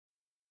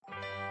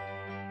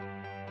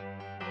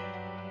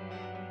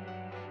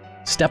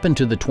Step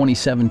into the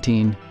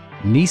 2017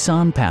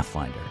 Nissan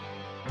Pathfinder.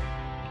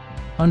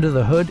 Under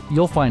the hood,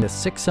 you'll find a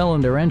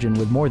 6-cylinder engine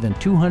with more than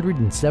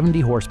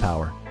 270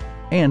 horsepower.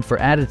 And for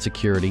added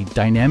security,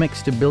 dynamic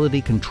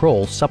stability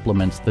control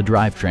supplements the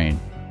drivetrain.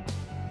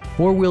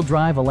 4-wheel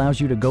drive allows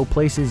you to go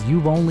places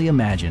you've only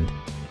imagined.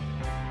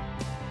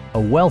 A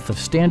wealth of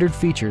standard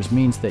features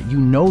means that you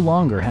no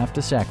longer have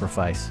to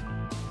sacrifice,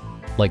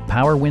 like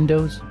power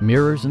windows,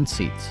 mirrors and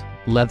seats,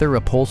 leather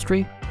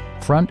upholstery,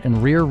 front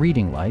and rear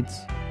reading lights,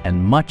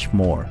 and much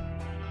more.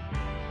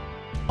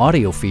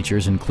 Audio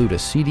features include a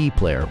CD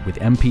player with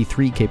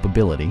MP3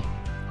 capability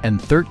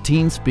and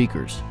 13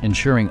 speakers,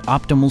 ensuring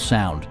optimal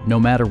sound no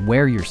matter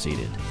where you're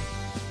seated.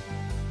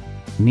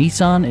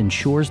 Nissan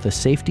ensures the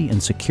safety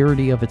and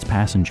security of its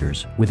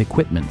passengers with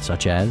equipment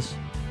such as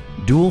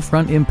dual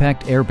front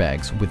impact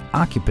airbags with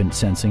occupant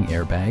sensing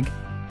airbag,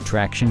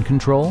 traction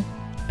control,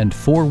 and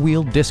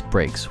 4-wheel disc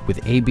brakes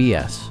with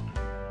ABS.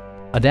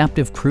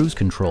 Adaptive Cruise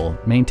Control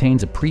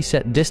maintains a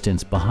preset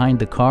distance behind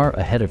the car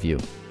ahead of you,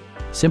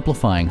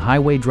 simplifying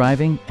highway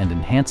driving and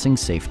enhancing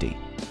safety.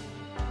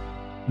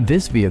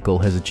 This vehicle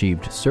has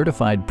achieved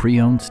certified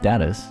pre-owned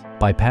status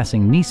by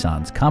passing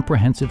Nissan's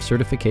comprehensive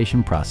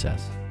certification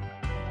process.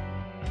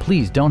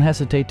 Please don't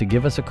hesitate to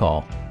give us a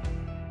call.